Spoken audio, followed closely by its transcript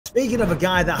Speaking of a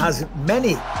guy that has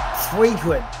many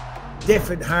frequent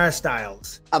different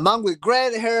hairstyles. A man with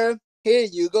great hair. Here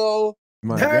you go.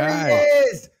 There he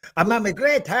is. A man with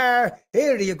great hair.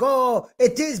 Here you go.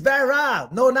 It is Vera,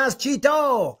 known as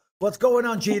Chito. What's going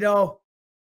on, Chito?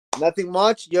 Nothing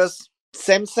much. Just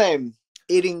same.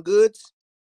 Eating good,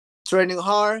 training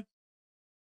hard,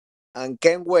 and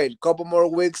can't wait. Couple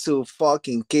more weeks to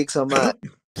fucking kick some ass.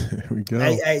 There we go.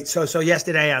 Hey, so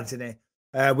yesterday, Anthony,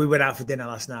 we went out for dinner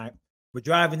last night. We're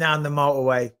driving down the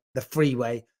motorway, the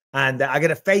freeway, and I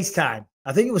get a FaceTime.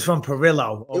 I think it was from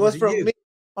Perillo. It was from me.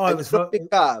 Oh, it was from pick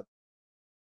up.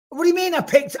 What do you mean? I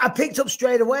picked up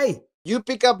straight away. You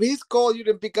pick up his call. You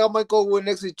didn't pick up my call. We're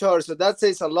next to each other. So that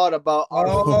says a lot about our.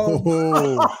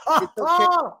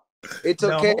 It's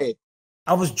okay. No,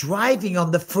 I was driving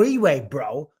on the freeway,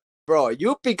 bro. Bro,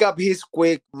 you pick up his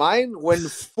quick. Mine went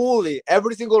fully.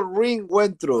 Every single ring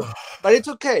went through. But it's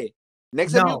okay.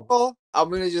 Next time you call, I'm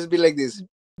going to just be like this.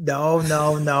 No.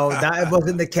 That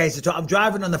wasn't the case at all. I'm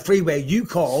driving on the freeway. You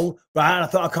call, right? I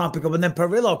thought I can't pick up. And then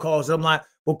Perillo calls. And I'm like,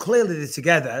 well, clearly they're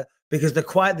together because they're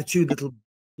quite the two little,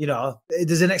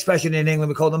 there's an expression in England.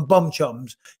 We call them bum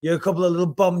chums. You're a couple of little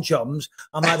bum chums.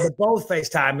 I'm like, they're both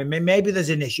FaceTiming me. Maybe there's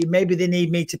an issue. Maybe they need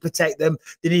me to protect them.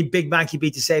 They need Big Banky B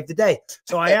to save the day.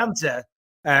 So I answer,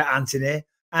 Anthony,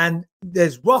 and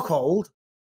there's Rockhold,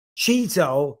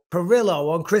 Chito,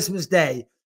 Perillo on Christmas Day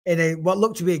in what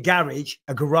looked to be a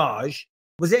garage.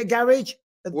 Was it a garage?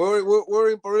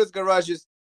 We're in Perillo's garage just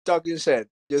talking shit.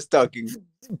 Just talking.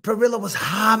 Perillo was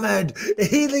hammered.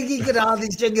 He could hardly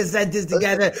string his sentence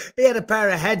together. He had a pair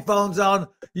of headphones on.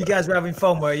 You guys were having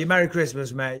fun, were you? Merry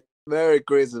Christmas, mate. Merry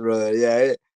Christmas, brother.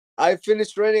 Yeah. I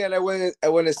finished training and I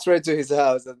went straight to his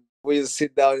house and we just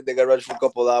sit down in the garage for a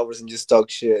couple hours and just talk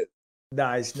shit.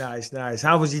 Nice.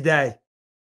 How was your day?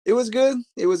 It was good.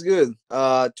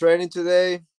 Training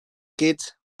today.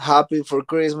 Kids happy for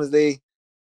Christmas. They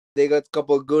got a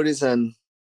couple of goodies and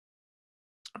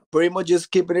pretty much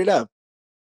just keeping it up.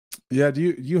 Yeah, do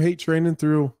you hate training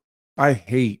through? I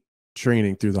hate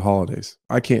training through the holidays.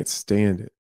 I can't stand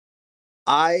it.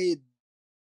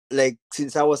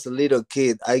 Since I was a little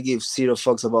kid, I give zero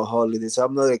fucks about holidays.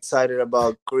 I'm not excited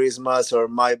about Christmas or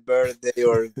my birthday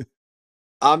or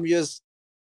I'm just,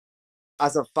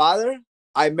 as a father,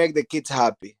 I make the kids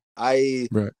happy. I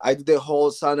do the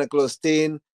whole Santa Claus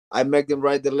thing. I make them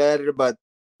write the letter, but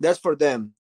that's for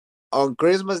them. On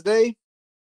Christmas Day,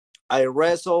 I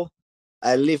wrestle,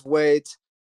 I lift weights.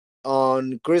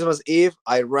 On Christmas Eve,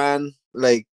 I ran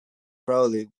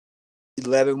probably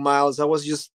 11 miles.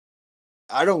 11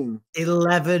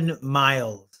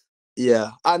 miles.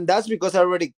 Yeah. And that's because I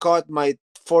already caught my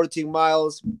 14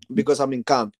 miles because I'm in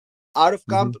camp. Out of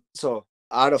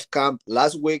camp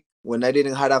last week when I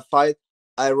didn't have a fight,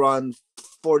 I ran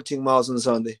 14 miles on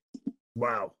Sunday.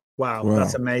 Wow.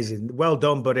 That's amazing. Well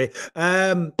done, buddy.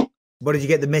 What did you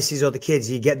get the missus or the kids?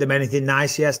 Did you get them anything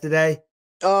nice yesterday?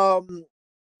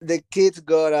 The kids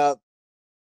got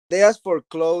they asked for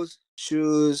clothes,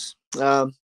 shoes,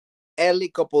 Ellie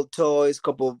couple toys,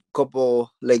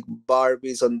 couple like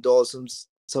Barbies and dolls,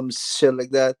 some shit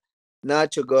like that.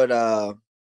 Nacho got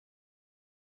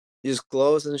just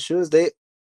clothes and shoes. They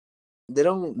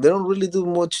don't really do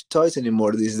much toys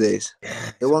anymore these days.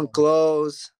 They want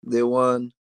clothes. They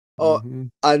want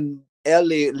and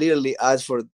Ellie literally asked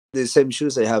for the same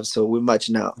shoes I have, so we match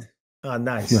now. Oh,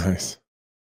 nice.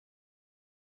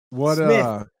 What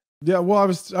yeah, well,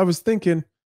 I was thinking,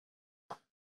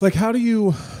 like, how do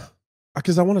you,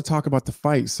 because I want to talk about the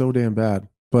fight so damn bad,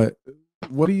 but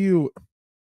what do you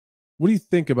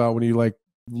think about when you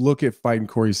look at fighting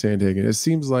Cory Sandhagen? It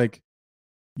seems like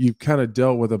you kind of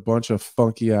dealt with a bunch of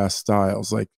funky ass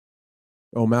styles. Like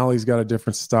O'Malley's got a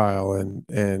different style,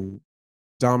 and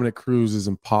Dominic Cruz is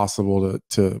impossible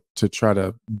to try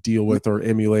to deal with or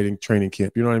emulating training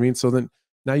camp. You know what I mean? So then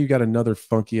now you got another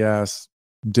funky ass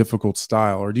difficult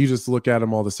style, or do you just look at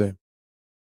them all the same?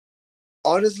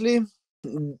 Honestly,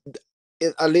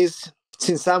 at least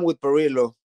since I'm with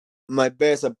Perillo, my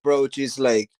best approach is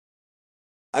I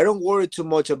don't worry too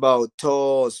much about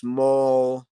tall,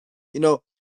 small.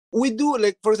 We do,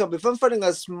 for example, if I'm fighting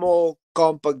a small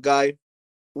compact guy,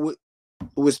 we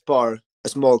spar a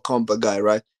small compact guy,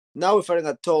 right? Now we're fighting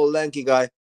a tall, lanky guy.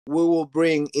 We will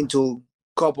bring into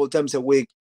a couple times a week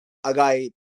a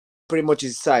guy pretty much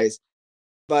his size.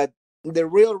 But the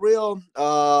real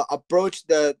approach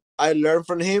that I learned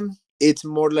from him, it's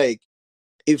more like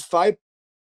if I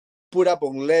put up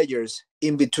on layers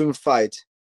in between fights,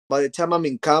 by the time I'm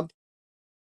in camp,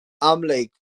 I'm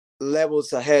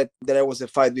levels ahead that I was a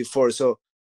fight before. So,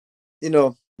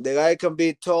 the guy can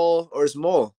be tall or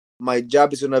small. My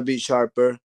jab is going to be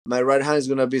sharper. My right hand is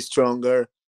gonna be stronger.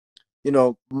 You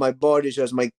know, my body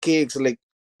shots, my kicks, like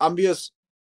I'm just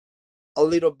a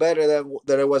little better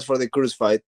than I was for the Cruz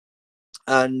fight.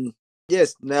 And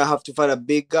yes, now I have to fight a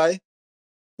big guy.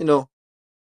 You know,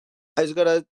 I just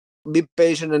gotta be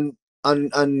patient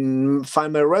and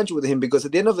find my range with him, because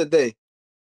at the end of the day,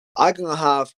 I can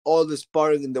have all the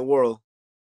sparring in the world.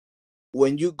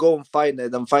 When you go and fight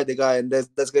it and fight the guy, and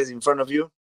that guy's in front of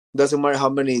you, doesn't matter how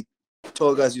many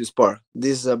tall guys you spar.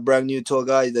 This is a brand new tall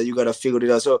guy that you gotta figure it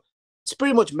out. So it's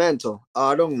pretty much mental.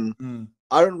 I don't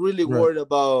really worry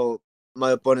about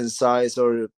my opponent's size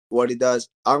or what he does.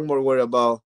 I'm more worried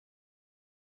about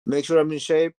make sure I'm in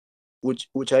shape,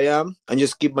 which I am, and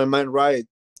just keep my mind right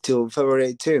till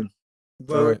February 18th.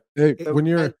 Well, hey, when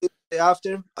you're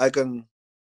after,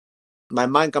 my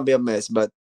mind can be a mess,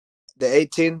 but the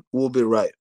 18th will be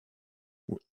right.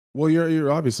 Well,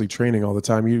 you're obviously training all the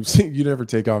time. You never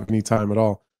take off any time at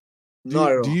all.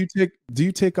 Do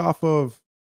you take off of,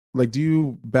 like, do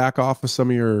you back off of some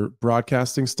of your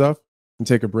broadcasting stuff and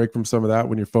take a break from some of that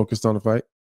when you're focused on a fight?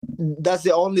 That's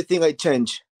the only thing I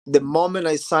change. The moment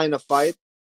I sign a fight,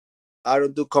 I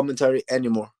don't do commentary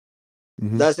anymore.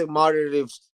 Doesn't matter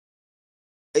if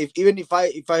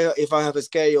I have a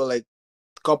schedule like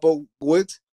couple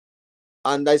weeks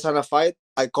and I sign a fight,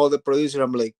 I call the producer.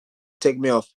 I'm like, take me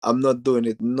off. I'm not doing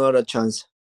it. Not a chance.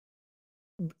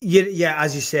 Yeah,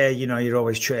 as you say, you know, you're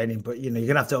always training, but you know, you're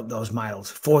gonna have to up those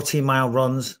miles. 14-mile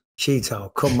runs,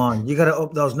 Chito. Come on, you gotta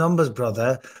up those numbers,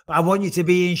 brother. I want you to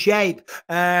be in shape.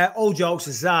 All jokes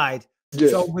aside. Yeah.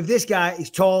 So with this guy, he's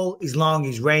tall, he's long,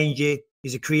 he's rangy,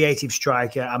 he's a creative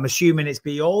striker. I'm assuming it's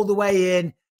be all the way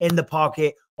in the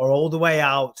pocket or all the way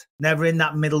out, never in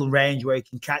that middle range where he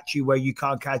can catch you where you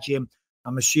can't catch him.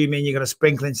 I'm assuming you're going to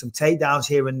sprinkle in some takedowns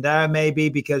here and there, maybe,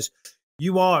 because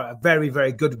you are a very,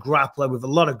 very good grappler with a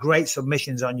lot of great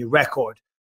submissions on your record.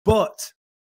 But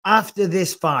after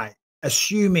this fight,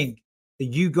 assuming that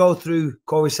you go through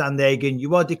Cory Sandhagen,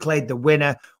 you are declared the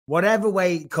winner, whatever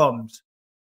way it comes,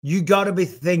 you got to be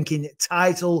thinking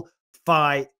title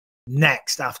fight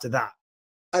next after that.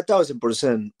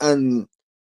 1,000%.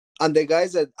 And the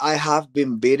guys that I have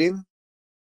been beating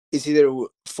is either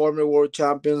former world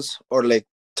champions or like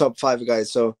top 5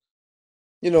 guys. So,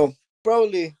 you know,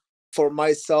 probably for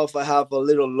myself, I have a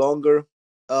little longer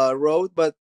road,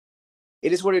 but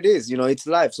it is what it is. You know, it's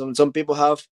life. Some people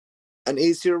have an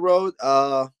easier road,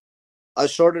 a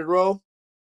shorter road.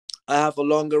 I have a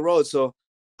longer road. So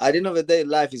at the end of the day,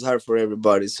 life is hard for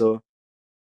everybody. So,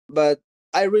 but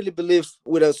I really believe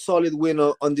with a solid win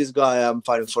on this guy, I'm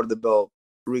fighting for the belt,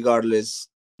 regardless.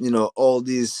 You know, all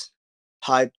these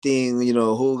hype thing. You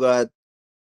know, who got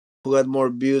more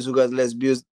views, who got less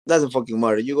views. Doesn't fucking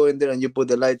matter. You go in there and you put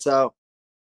the lights out,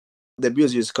 the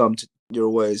views just come your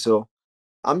way. So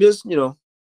I'm just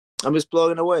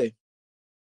plugging away.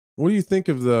 What do you think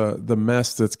of the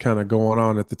mess that's kind of going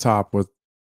on at the top with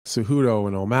Cejudo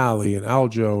and O'Malley and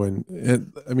Aljo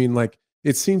and I mean, like,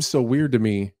 it seems so weird to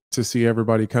me to see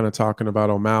everybody kind of talking about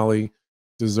O'Malley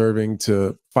deserving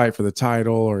to fight for the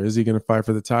title, or is he going to fight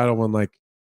for the title, when, like,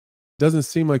 doesn't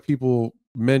seem like people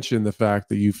mention the fact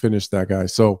that you finished that guy.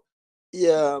 So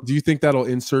yeah, do you think that'll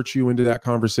insert you into that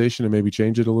conversation and maybe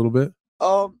change it a little bit?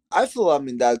 I feel I'm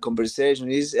in that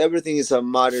conversation. Everything is a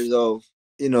matter of,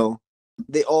 you know,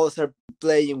 they all start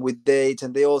playing with dates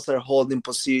and they all start holding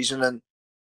position, and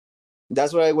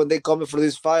that's why when they called me for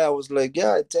this fight, I was like,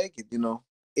 yeah, I take it. You know,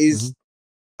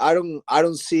 I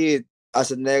don't see it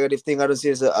as a negative thing. I don't see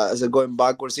it as a going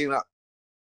backwards thing.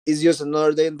 It's just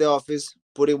another day in the office,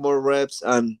 putting more reps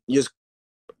and just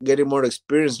getting more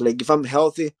experience. Like, if I'm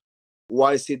healthy,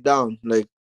 why sit down? Like,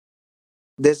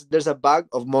 there's a bag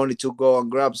of money to go and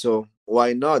grab, so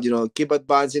why not? You know, keep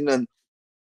advancing. And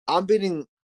I'm beating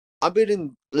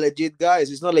legit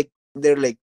guys. It's not like they're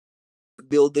like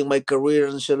building my career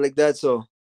and shit like that. So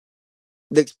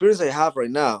the experience I have right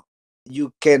now,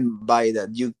 you can buy that.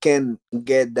 You can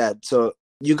get that. So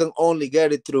you can only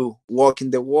get it through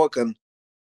walking the walk. And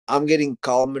I'm getting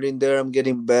calmer in there. I'm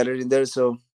getting better in there.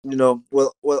 So, you know,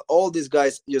 well, all these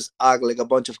guys just act like a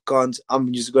bunch of cons.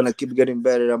 I'm just gonna keep getting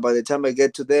better, and by the time I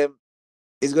get to them,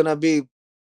 it's gonna be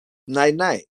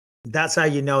night. That's how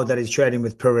you know that he's training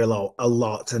with Perillo a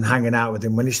lot and hanging out with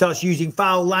him. When he starts using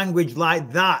foul language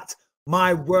like that,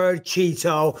 my word,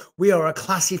 Chito, we are a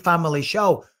classy family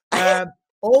show.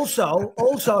 Also,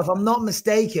 if I'm not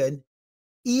mistaken,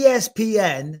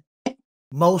 ESPN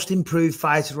Most Improved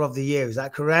Fighter of the Year. Is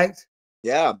that correct?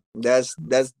 Yeah, that's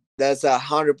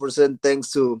 100%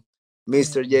 thanks to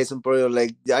Mr. Jason Perillo.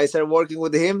 Like, I started working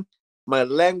with him, my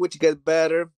language got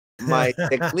better, my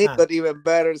technique got even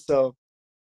better. So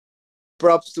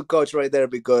props to coach right there,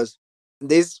 because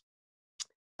this,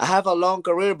 I have a long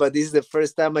career, but this is the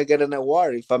first time I get an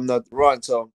award, if I'm not wrong.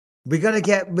 So gotta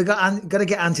get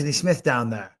Anthony Smith down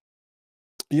there.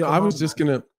 Yeah, I was just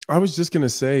gonna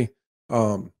say,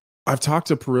 I've talked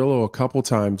to Perillo a couple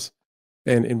times,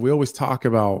 and we always talk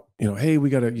about, hey, we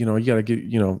gotta, you gotta get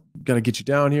you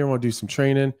down here. I want to do some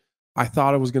training. I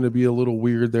thought it was going to be a little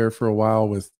weird there for a while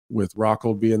with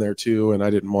Rockhold being there too, and I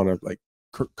didn't want to like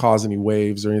cause any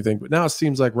waves or anything. But now it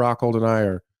seems like Rockhold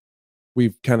and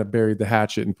we've kind of buried the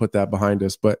hatchet and put that behind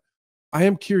us. But I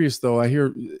am curious though. I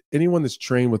hear anyone that's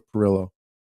trained with Perillo,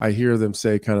 I hear them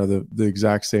say kind of the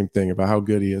exact same thing about how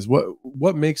good he is.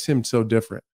 What makes him so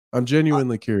different? I'm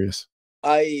genuinely curious.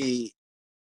 I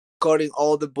cutting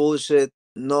all the bullshit,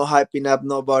 no hyping up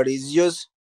nobody. It's just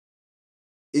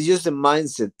a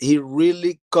mindset. He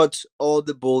really cuts all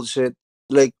the bullshit.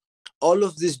 Like, all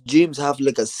of these gyms have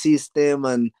like a system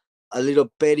and a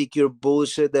little pedicure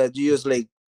bullshit that you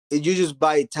just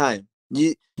buy time.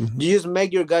 You just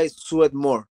make your guys sweat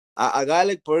more. A guy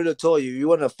like Perillo told you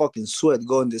want to fucking sweat,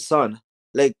 go in the sun.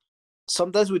 Like,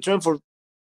 sometimes we train for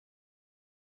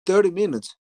 30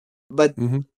 minutes. But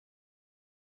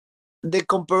the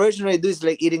comparison I do is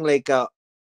like eating like a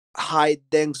high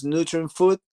dense nutrient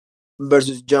food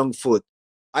versus junk food.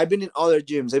 I've been in other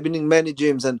gyms. I've been in many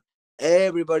gyms, and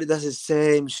everybody does the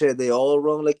same shit. They all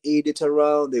run like idiots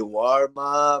around. They warm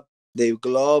up. They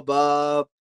globe up.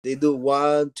 They do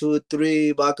 1, 2,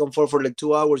 3 back and forth for like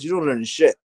 2 hours. You don't learn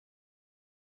shit.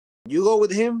 You go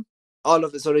with him, all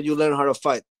of a sudden you learn how to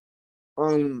fight.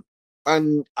 And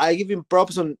I give him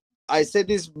props on. I said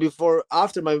this before,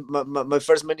 after my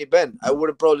first main event. I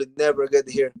would probably never get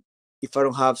here if I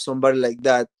don't have somebody like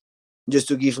that just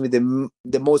to give me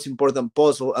the most important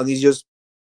puzzle, and it's just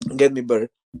get me better.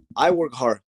 I work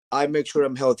hard. I make sure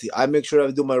I'm healthy. I make sure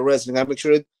I do my wrestling.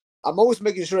 I'm always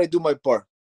making sure I do my part.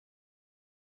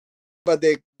 But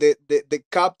the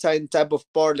captain type of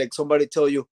part, like somebody tell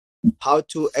you how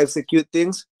to execute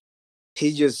things,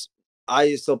 I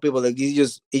just tell people like he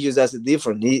just does it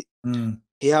different.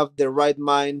 He have the right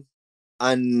mind,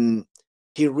 and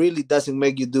he really doesn't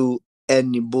make you do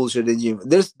any bullshit in the gym.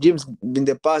 There's gyms in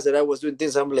the past that I was doing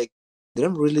things, I'm like, did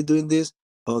I'm really doing this?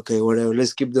 Okay, whatever,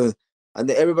 let's keep doing it. And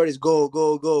then everybody's go.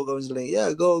 I was like,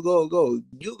 yeah, go.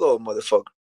 You go, motherfucker.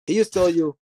 He just tell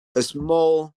you a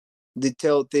small,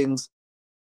 detailed things,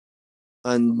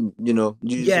 and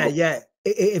Yeah.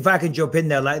 If I can jump in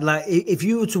there, like if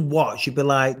you were to watch, you'd be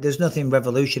like, "There's nothing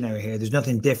revolutionary here. There's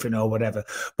nothing different or whatever."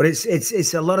 But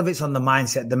it's a lot of it's on the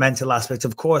mindset, the mental aspect.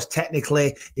 Of course,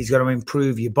 technically, he's got to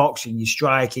improve your boxing, your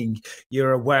striking,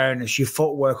 your awareness, your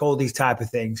footwork, all these type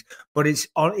of things. But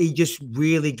he just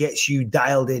really gets you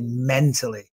dialed in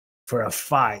mentally for a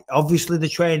fight. Obviously, the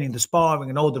training, the sparring,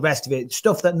 and all the rest of it,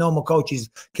 stuff that normal coaches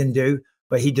can do.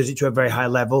 But he does it to a very high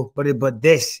level. But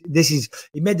this is,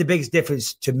 it made the biggest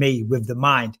difference to me with the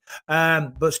mind.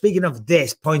 But speaking of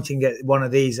this, pointing at one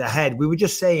of these ahead, we were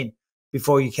just saying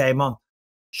before you came on,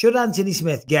 should Anthony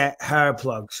Smith get hair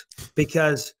plugs?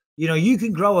 Because, you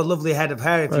can grow a lovely head of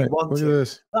hair if you want to. Look at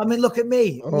this. I mean, look at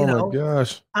me. Oh my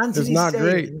gosh. Anthony's it's not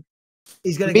great.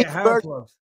 He's going to get hair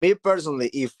plugs. Me personally,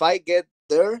 if I get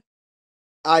there,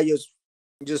 I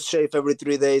just shave every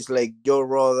 3 days like Joe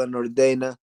Rogan or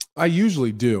Dana. I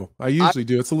usually do.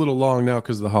 It's a little long now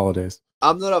because of the holidays.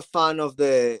 I'm not a fan of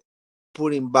the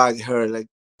putting back hair. Like,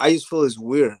 I just feel it's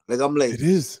weird. Like, I'm like, it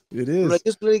is. I'm like,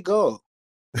 just let it go.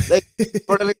 Like,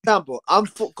 for an example, I'm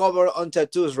full covered on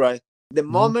tattoos, right? The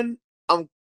moment I'm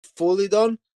fully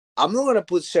done, I'm not gonna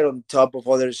put shit on top of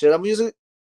other shit. I'm using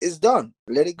it's done.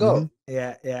 Let it go.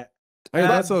 Yeah. Hey,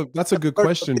 that's a good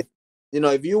question.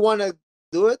 If you wanna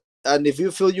do it, and if you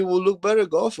feel you will look better,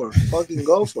 go for it. Fucking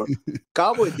go for it.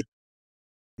 Cowboy did.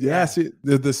 Yeah, see,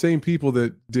 the same people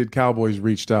that did Cowboys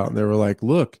reached out, and they were like,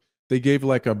 look, they gave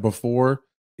like a before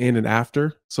and an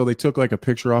after. So they took like a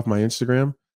picture off my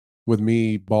Instagram with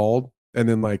me bald and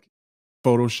then like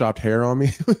photoshopped hair on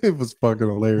me. It was fucking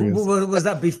hilarious. Was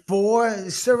that before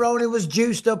Cerrone was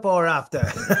juiced up or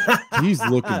after? He's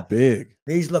looking big.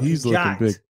 He's looking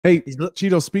big. Hey,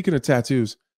 Chito, speaking of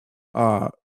tattoos,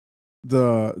 the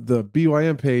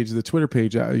BYM page, the Twitter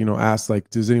page, asked like,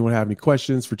 does anyone have any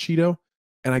questions for Chito?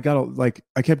 And I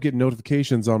kept getting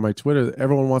notifications on my Twitter that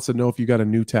everyone wants to know if you got a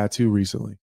new tattoo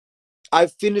recently. I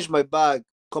finished my bag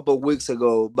a couple of weeks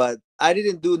ago, but I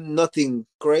didn't do nothing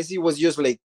crazy. It was just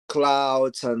like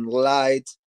clouds and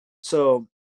lights. So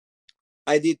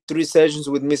I did 3 sessions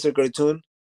with Mr. Cartoon.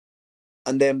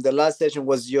 And then the last session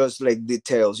was just like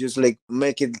details, just like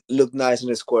make it look nice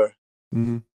and square.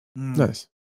 Nice.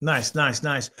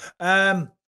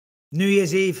 New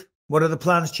Year's Eve, What are the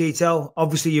plans, Chito?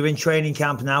 Obviously, you're in training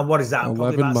camp now. What is that?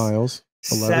 11 miles.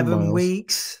 7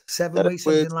 weeks, 7 weeks,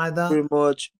 something like that. Pretty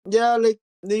much. Yeah, like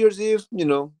New Year's Eve,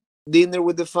 dinner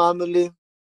with the family,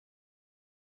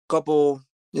 couple,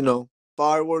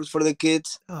 fireworks for the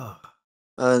kids, Oh,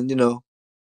 and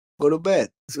go to bed.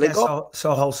 Like, so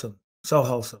wholesome, so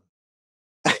wholesome.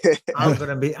 I'm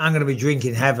gonna be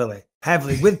drinking heavily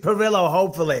with Perillo,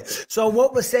 hopefully. So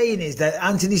what we're saying is that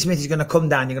Anthony Smith is gonna come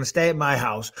down. You're gonna stay at my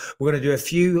house. We're gonna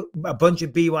do a bunch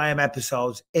of BYM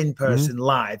episodes in person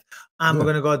live, and we're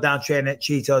gonna go down train at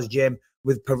Chito's gym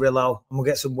with Perillo, and we'll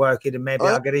get some work in, and maybe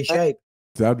I'll get in shape.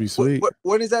 That'd be sweet.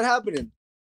 When is that happening?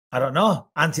 I don't know.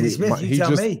 Anthony Smith, you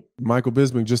tell me. Michael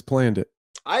Bisping just planned it.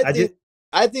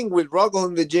 I think with Rocco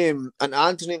in the gym and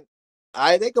Anthony,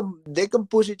 they can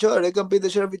push each other. They can beat the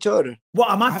shit of each other.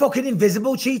 What, am I fucking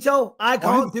invisible, Chito? I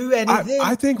can't do anything.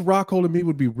 I think Rocco and me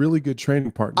would be really good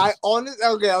training partners.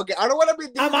 Okay. I don't want to be.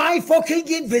 Am I fucking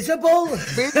invisible?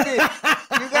 You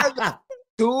got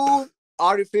 2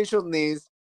 artificial knees,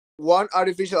 1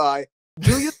 artificial eye.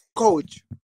 Do you coach?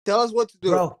 Tell us what to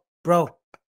do, bro.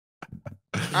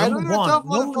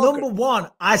 Number one,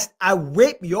 I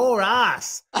whip your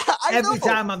ass every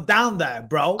time I'm down there,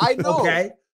 bro. I know.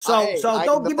 Okay. So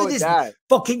don't give me this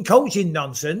fucking coaching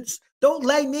nonsense. Don't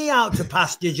lay me out to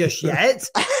pasture just yet.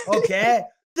 Okay.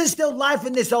 There's still life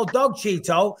in this old dog,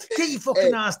 Chito. Get your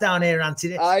fucking ass down here,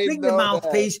 Anthony. Bring your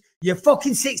mouthpiece, your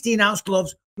fucking 16-ounce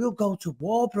gloves. We'll go to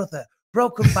war, brother.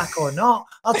 Broken back or not,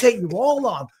 I'll take you all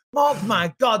on. Mark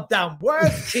my goddamn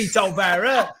words, Chito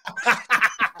Vera.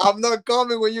 I'm not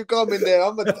coming when you come in there.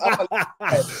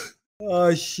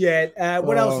 Oh, shit.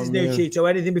 What else is new, Chito?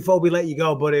 Anything before we let you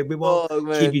go, buddy? We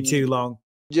won't keep you too long.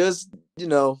 Just,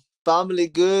 family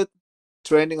good,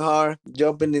 training hard,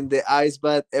 jumping in the ice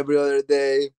bath every other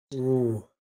day. Ooh.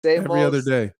 Every other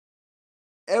day.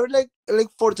 Every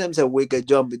 4 times a week, I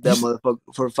jump in that motherfucker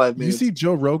for 5 minutes. You see,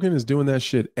 Joe Rogan is doing that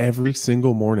shit every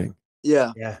single morning.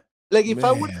 Yeah. Like if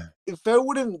I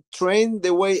wouldn't train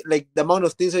the way, like the amount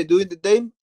of things I do in the day,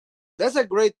 that's a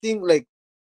great thing. Like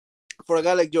for a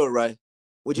guy like Joe, right?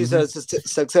 Which is a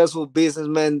successful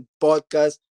businessman,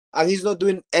 podcast, and he's not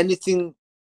doing anything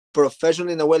professional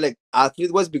in a way like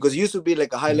athlete was, because he used to be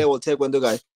like a high level taekwondo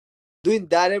guy. Doing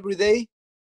that every day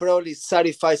probably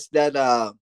satisfies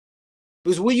that.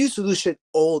 Because we used to do shit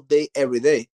all day, every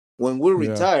day. When we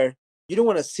retire, you don't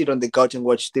want to sit on the couch and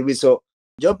watch TV. So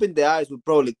jump in the ice will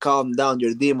probably calm down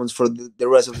your demons for the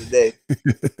rest of the day.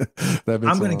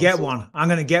 I'm going to get one. I'm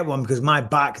going to get one because my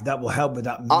back, that will help with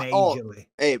that majorly.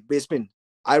 Hey, Bisping,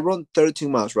 I run 32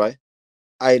 miles, right?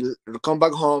 I come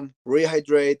back home,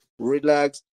 rehydrate,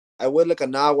 relax. I wait like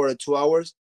an hour or 2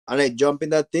 hours, and I jump in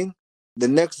that thing. The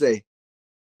next day,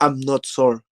 I'm not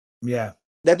sore. Yeah.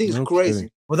 That thing is crazy.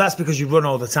 Kidding. Well, that's because you run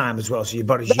all the time as well, so your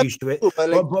body's used to it.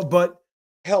 But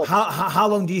how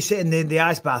long do you sit in the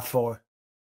ice bath for?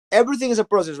 Everything is a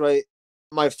process, right?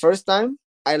 My first time,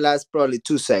 I last probably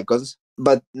 2 seconds.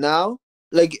 But now,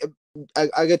 like,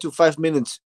 I get to 5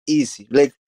 minutes easy.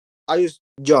 Like, I just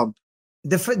jump.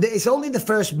 It's only the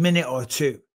first minute or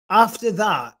 2. After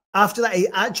that, it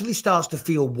actually starts to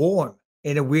feel warm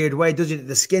in a weird way, doesn't it?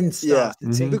 The skin starts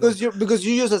to tingle. Because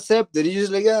you just accept it. You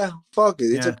just like, fuck it.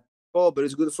 It's a but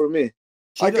it's good for me.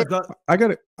 I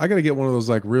gotta get one of those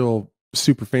like real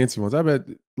super fancy ones. I bet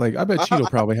Chito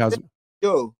probably has.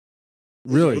 Yo,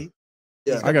 really?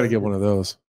 Yeah, I gotta get one of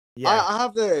those. Yeah, I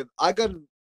have I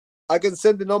can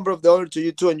send the number of the owner to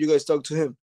you too, and you guys talk to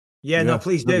him. Yeah, no,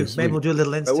 please do. Maybe we'll do a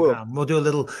little Instagram. We'll do a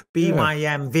little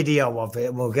BYM video of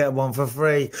it. We'll get one for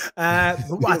free. I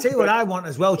tell you what I want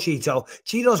as well, Chito.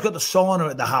 Chito's got the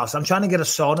sauna at the house. I'm trying to get a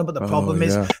sauna, but the problem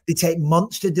is they take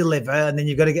months to deliver, and then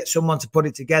you've got to get someone to put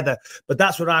it together. But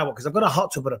that's what I want, because I've got a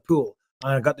hot tub and a pool,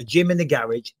 and I've got the gym in the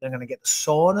garage. Then I'm going to get the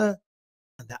sauna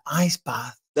and the ice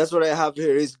bath. That's what I have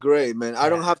here. It's great, man. I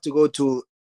don't have to go to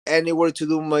anywhere to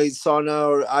do my sauna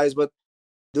or ice, but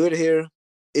do it here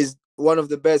is one of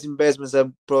the best investments I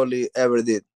probably ever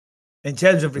did. In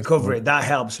terms of recovery, that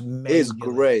helps. It's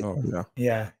great. Oh,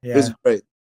 yeah. It's great.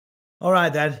 All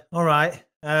right, then. All right.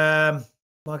 Well,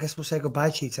 I guess we'll say goodbye,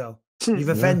 Chito. You've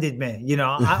offended me.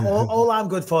 All I'm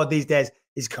good for these days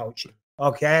is coaching.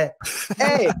 Okay?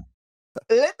 Hey,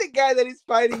 let the guy that is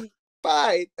fighting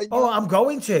fight. Oh, I'm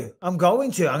going to. I'm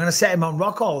going to set him on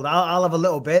rock hold. I'll have a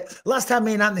little bit. Last time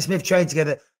me and Anthony Smith trained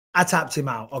together, I tapped him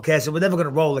out. Okay, so we're never going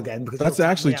to roll again because that's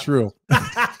actually true.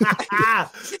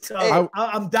 So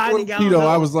I'm dining out. Chito,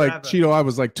 I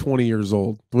was like 20 years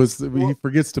old. He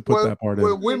forgets to put that part in.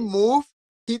 When we move,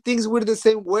 he thinks we're the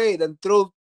same weight and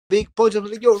throw big punches. I'm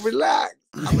like, yo, relax.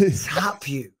 I'm gonna tap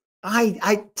you.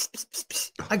 I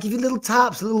give you little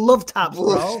taps, little love taps,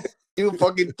 bro. you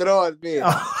fucking throw at me.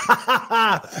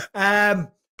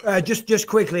 Just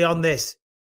quickly on this.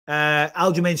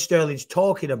 Aljamain Sterling's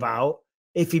talking about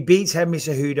if he beats Henry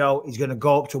Cejudo, he's going to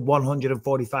go up to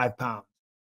 145 pounds.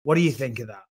 What do you think of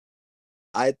that?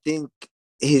 I think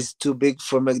he's too big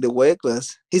for make the weight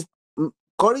class. He's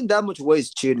cutting that much weight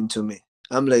is cheating to me.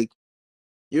 I'm like,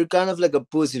 you're kind of like a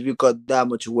pussy if you cut that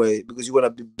much weight because you want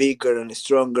to be bigger and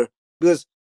stronger. Because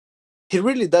he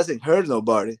really doesn't hurt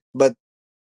nobody, but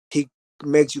he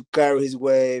makes you carry his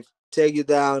weight, take you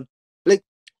down. Like,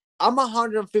 I'm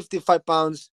 155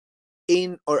 pounds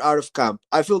in or out of camp.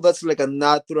 I feel that's like a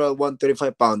natural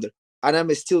 135 pounder. And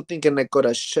I'm still thinking I cut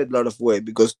a shit lot of weight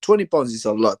because 20 pounds is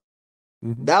a lot.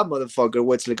 Mhm. That motherfucker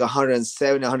weighs like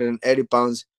 170, 180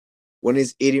 pounds when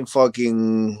he's eating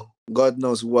fucking God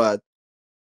knows what.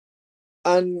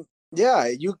 And yeah,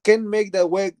 you can make that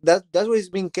weight. That's why he's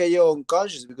being KO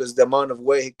unconscious because the amount of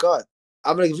weight he cut.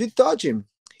 I'm like, if you touch him,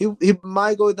 he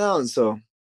might go down. So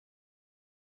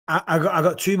I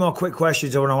got two more quick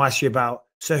questions I want to ask you about.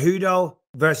 Cejudo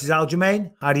versus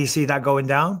Aljamain. How do you see that going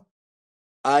down?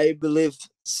 I believe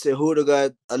Cejudo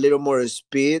got a little more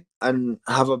speed and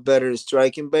have a better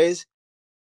striking base.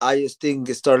 I just think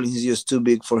Sterling is just too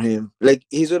big for him. Like,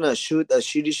 he's gonna shoot a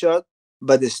shitty shot,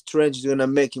 but the strength is gonna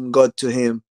make him go to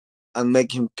him and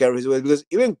make him carry his weight. Because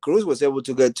even Cruz was able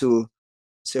to get to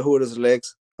Cejudo's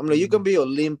legs. I'm like, you can be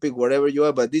Olympic, whatever you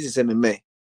are, but this is MMA.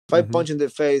 If I punch in the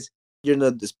face, you're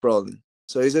not this problem.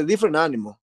 So it's a different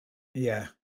animal. Yeah,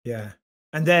 yeah.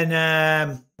 And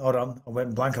then, hold on, I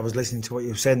went blank. I was listening to what you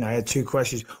were saying. I had two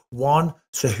questions. One,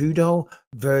 Cejudo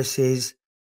versus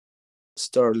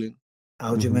Sterling.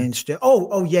 Aljamain Sterling.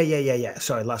 Oh, yeah.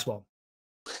 Sorry, last one.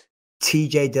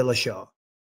 TJ Dillashaw.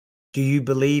 Do you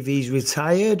believe he's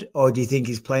retired, or do you think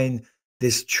he's playing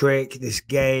this trick, this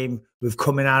game with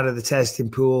coming out of the testing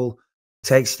pool,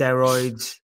 take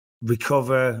steroids,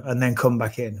 recover, and then come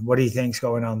back in? What do you think's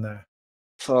going on there?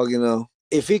 Fuck,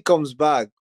 if he comes back,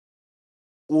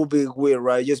 will be weird,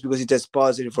 right? Just because he tests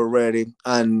positive already,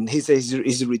 and he says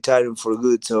he's retiring for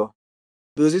good. So,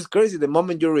 because it's crazy, the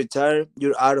moment you retire,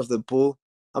 you're out of the pool.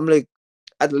 I'm like,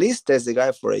 at least test the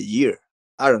guy for a year.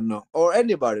 I don't know, or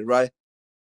anybody, right?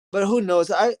 But who knows?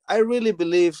 I really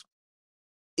believe,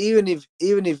 even if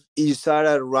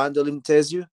USADA randomly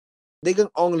test you, they can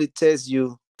only test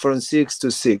you from 6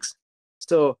 to 6.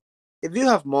 So, if you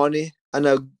have money and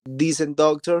a decent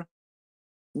doctor,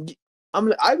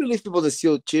 I believe people are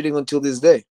still cheating until this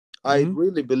day. I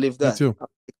really believe that. Me too.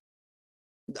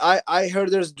 I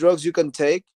heard there's drugs you can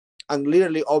take and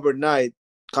literally overnight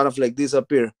kind of like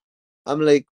disappear. I'm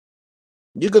like,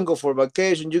 you can go for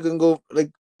vacation, you can go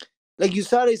like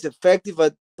USADA is effective,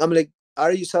 but I'm like,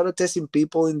 are USADA testing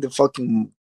people in the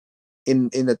fucking in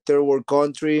a third world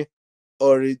country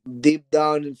or deep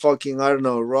down in fucking, I don't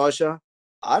know, Russia?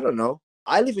 I don't know.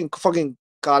 I live in fucking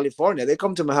California. They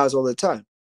come to my house all the time.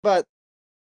 But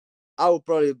I would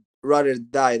probably rather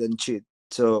die than cheat.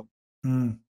 So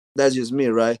that's just me,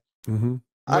 right? Well,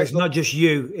 it's not just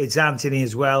you, it's Anthony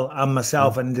as well, and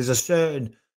myself. And there's a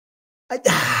certain,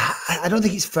 I don't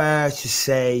think it's fair to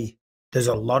say there's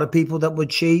a lot of people that would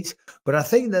cheat, but I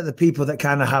think that the people that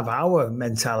kind of have our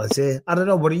mentality, I don't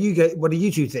know, what do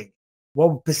you two think?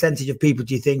 What percentage of people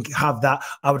do you think have that?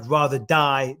 I would rather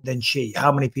die than cheat.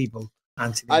 How many people,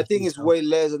 Anthony? I think it's way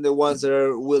less than the ones that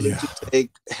are willing to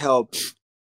take help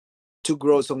to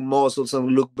grow some muscles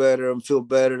and look better and feel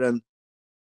better. And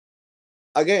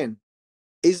again,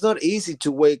 it's not easy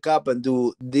to wake up and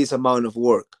do this amount of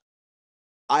work.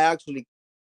 I actually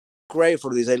crave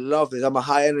for this. I love this. I'm a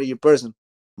high energy person.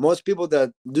 Most people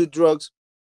that do drugs,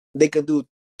 they can do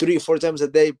 3-4 times a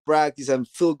day, practice and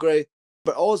feel great.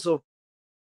 But also,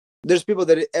 there's people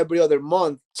that every other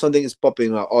month something is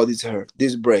popping out. Oh, this hurt,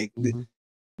 this break.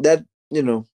 That,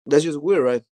 that's just weird,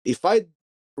 right? If I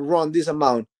run this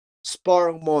amount, spar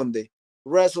on Monday,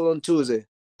 wrestle on Tuesday,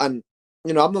 and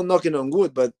I'm not knocking on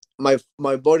wood, but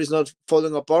my body's not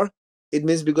falling apart, it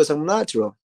means because I'm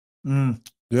natural.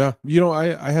 Yeah.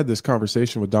 I had this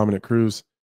conversation with Dominic Cruz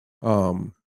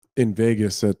in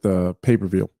Vegas at the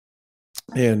pay-per-view.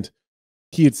 And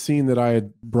he had seen that I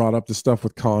had brought up the stuff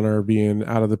with Connor being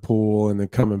out of the pool and then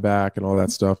coming back and all that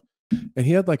stuff. And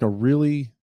he had like a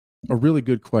really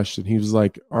good question. He was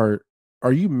like, are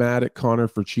you mad at Connor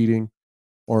for cheating?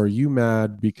 Or are you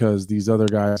mad because these other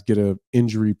guys get a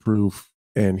injury proof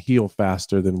and heal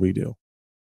faster than we do?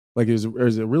 Like, is it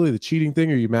really the cheating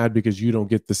thing? Or are you mad because you don't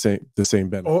get the same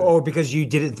benefit? Or because you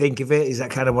didn't think of it? Is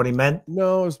that kind of what he meant?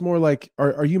 No, it's more like,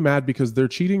 are you mad because they're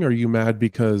cheating? Or are you mad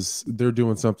because they're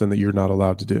doing something that you're not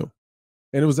allowed to do?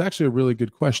 And it was actually a really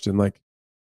good question. Like,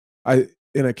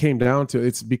 it came down to,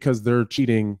 it's because they're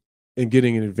cheating and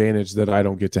getting an advantage that I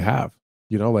don't get to have.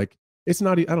 You know, like it's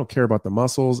not, I don't care about the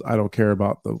muscles. I don't care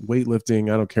about the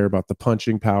weightlifting. I don't care about the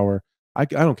punching power. I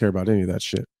don't care about any of that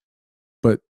shit.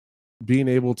 But being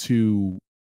able to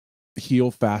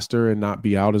heal faster and not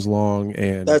be out as long,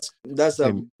 and that's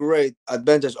a great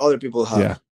advantage other people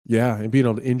have. Yeah, and being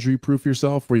able to injury proof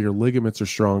yourself where your ligaments are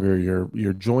stronger,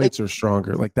 your joints are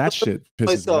stronger. Like that shit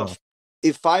pisses me off.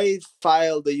 If I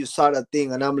file the USADA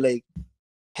thing and I'm like,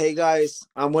 hey guys,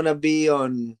 I'm gonna be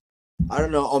on, I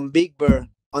don't know, on Big Bear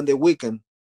on the weekend,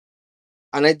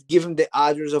 and I give him the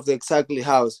address of the exactly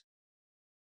house,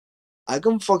 I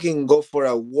can fucking go for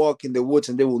a walk in the woods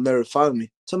and they will never find me.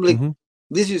 So I'm like,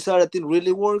 this USADA thing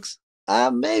really works?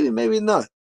 Maybe not.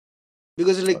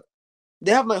 Because like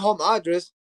they have my home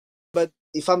address, but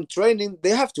if I'm training,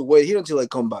 they have to wait here until I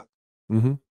come back.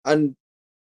 And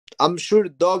I'm sure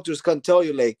doctors can tell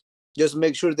you, like, just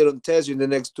make sure they don't test you in the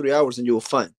next 3 hours and you'll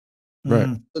find.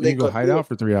 Right. So they can go hide out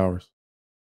for 3 hours.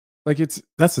 Like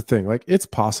that's the thing. Like it's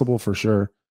possible for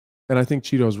sure. And I think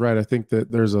Chito's right. I think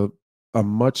that there's a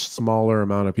much smaller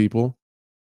amount of people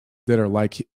that are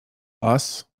like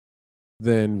us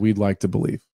than we'd like to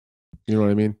believe. You know what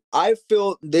I mean? I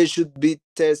feel they should be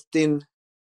testing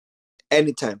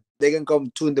anytime. They can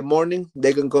come 2 in the morning.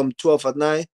 They can come 12 at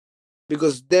night.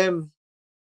 Because them...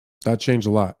 That changed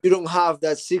a lot. You don't have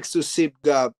that 6 to 6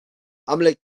 gap. I'm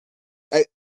like...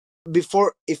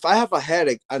 Before, if I have a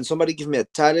headache and somebody give me a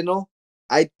Tylenol,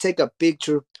 I take a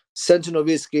picture, send to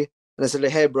Nowitzki, and I say,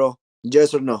 like, hey, bro,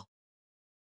 yes or no?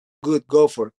 Good, go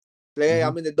for it. Like, hey,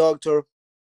 I'm in the doctor,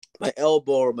 my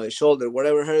elbow or my shoulder,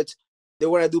 whatever hurts, they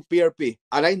want to do PRP.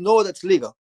 And I know that's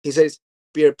legal. He says,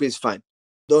 PRP is fine.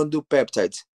 Don't do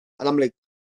peptides. And I'm like,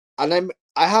 and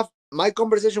I have my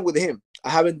conversation with him.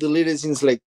 I haven't deleted since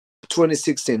like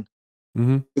 2016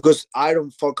 because I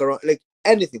don't fuck around, like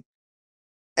anything.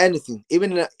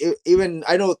 Even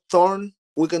I know Thorn,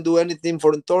 we can do anything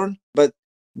for Thorn, but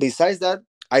besides that,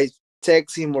 I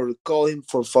text him or call him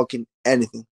for fucking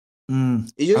anything. I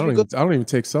don't even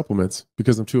take supplements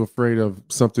because I'm too afraid of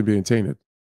something being tainted.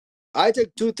 I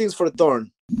take 2 things for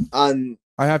Thorn, and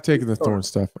I have taken the Thorn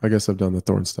stuff. I guess I've done the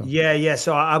Thorn stuff. Yeah.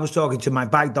 So I was talking to my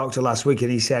back doctor last week, and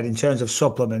he said, in terms of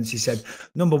supplements, he said,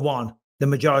 number one, the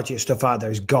majority of stuff out there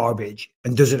is garbage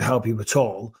and doesn't help you at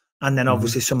all. And then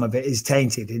obviously some of it is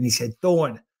tainted. And he said,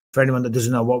 Thorn, for anyone that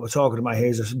doesn't know what we're talking about here,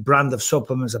 is a brand of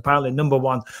supplements. Apparently, number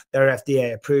one, they're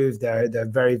FDA approved. They're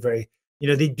very, very,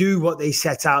 they do what they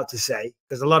set out to say.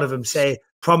 Because a lot of them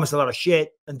promise a lot of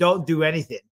shit and don't do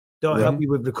anything. Don't help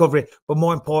you with recovery. But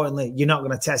more importantly, you're not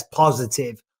going to test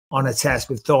positive on a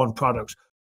test with Thorn products.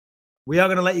 We are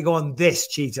going to let you go on this,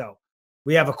 Chito.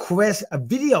 We have a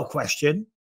video question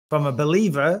from a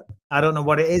believer. I don't know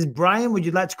what it is. Brian, would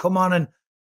you like to come on and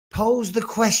pose the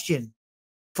question?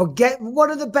 Forget one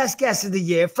of the best guests of the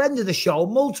year, friend of the show,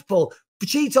 multiple.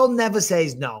 Chito never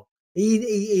says no.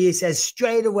 He says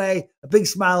straight away, a big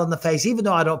smile on the face, even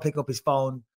though I don't pick up his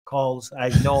phone calls. I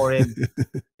ignore him.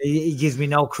 He gives me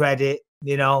no credit,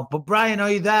 But Brian,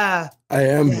 are you there? I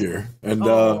am here. And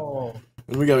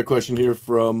we got a question here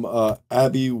from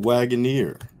Abby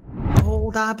Wagoneer.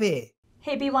 Old Abby.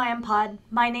 Hey BYM Pod,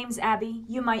 my name's Abby.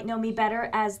 You might know me better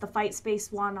as the Fight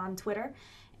Space One on Twitter.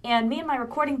 And me and my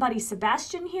recording buddy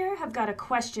Sebastian here have got a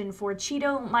question for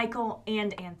Chito, Michael,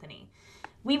 and Anthony.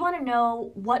 We want to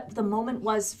know what the moment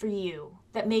was for you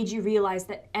that made you realize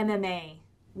that MMA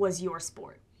was your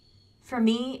sport. For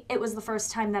me, it was the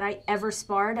first time that I ever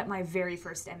sparred at my very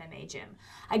first MMA gym.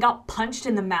 I got punched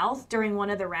in the mouth during one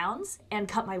of the rounds and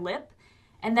cut my lip.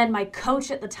 And then my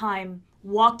coach at the time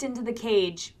walked into the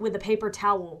cage with a paper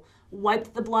towel,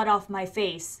 wiped the blood off my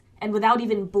face, and without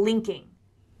even blinking,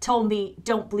 told me,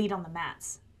 don't bleed on the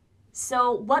mats.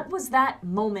 So what was that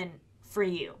moment for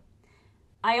you?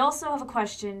 I also have a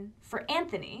question for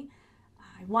Anthony.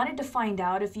 I wanted to find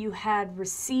out if you had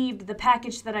received the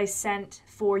package that I sent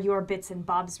for your Bits and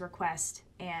Bobs request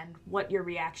and what your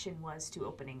reaction was to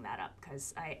opening that up,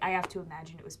 because I have to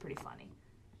imagine it was pretty funny.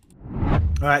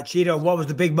 All right, Chito, what was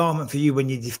the big moment for you when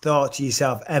you thought to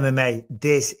yourself, MMA,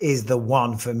 this is the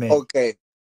one for me? Okay,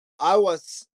 I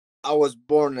was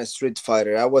born a street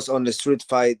fighter. I was on the Street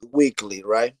Fight Weekly,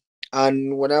 right?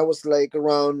 And when I was like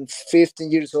around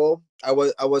 15 years old, I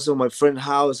was on my friend's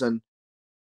house and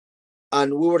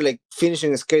we were like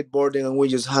finishing skateboarding and we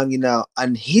just hanging out.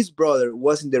 And his brother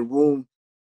was in the room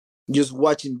just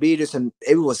watching videos and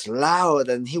it was loud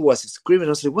and he was screaming. I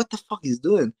was like, what the fuck is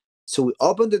doing? So we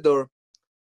opened the door.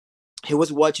 He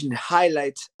was watching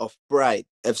highlights of Pride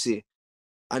FC.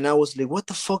 And I was like, what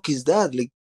the fuck is that? Like,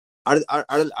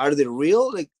 are they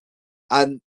real? Like,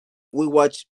 and we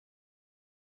watched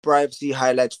privacy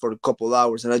highlights for a couple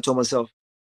hours, and I told myself,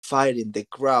 fighting, the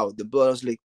crowd, the blood. I was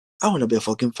like, I want to be a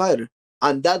fucking fighter.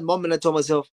 And that moment, I told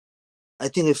myself, I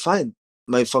think I find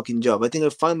my fucking job. I think I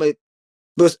find my,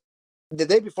 because the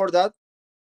day before that,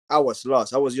 I was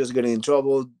lost. I was just getting in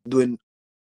trouble, doing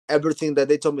everything that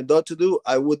they told me not to do.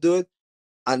 I would do it.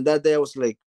 And that day I was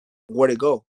like, where to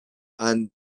go? And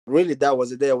really, that was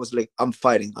the day I was like, I'm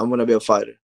fighting. I'm going to be a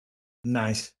fighter.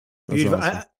 Nice. That's Beautiful.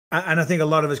 awesome. And I think a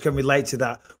lot of us can relate to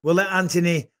that. We'll let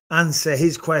Anthony answer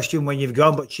his question when you've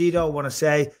gone. But Chito, I want to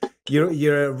say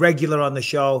you're a regular on the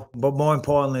show. But more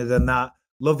importantly than that,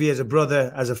 love you as a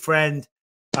brother, as a friend.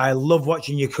 I love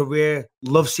watching your career.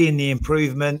 Love seeing the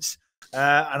improvements.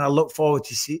 And I look forward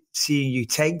to seeing you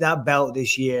take that belt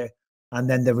this year. And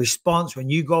then the response when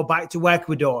you go back to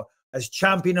Ecuador as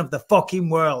champion of the fucking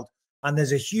world. And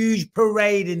there's a huge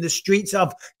parade in the streets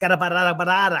of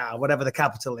Carabarara, whatever the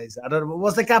capital is. I don't know.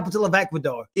 What's the capital of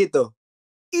Ecuador? Quito.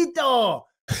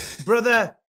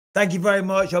 Brother, thank you very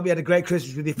much. Hope you had a great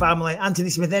Christmas with your family.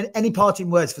 Anthony Smith, any parting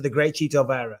words for the great Chito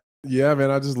Vera? Yeah, man.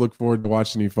 I just look forward to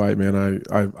watching you fight, man.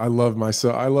 I love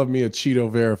myself. I love me a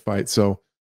Chito Vera fight. So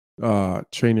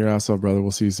train your ass off, brother.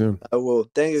 We'll see you soon. I will.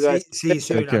 Thank you, guys. See you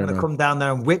soon. I'm going to come down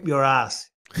there and whip your ass.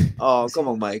 Oh, come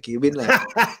on, Mikey. Be nice.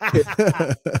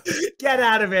 Get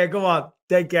out of here. Come on.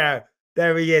 Take care.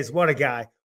 There he is. What a guy.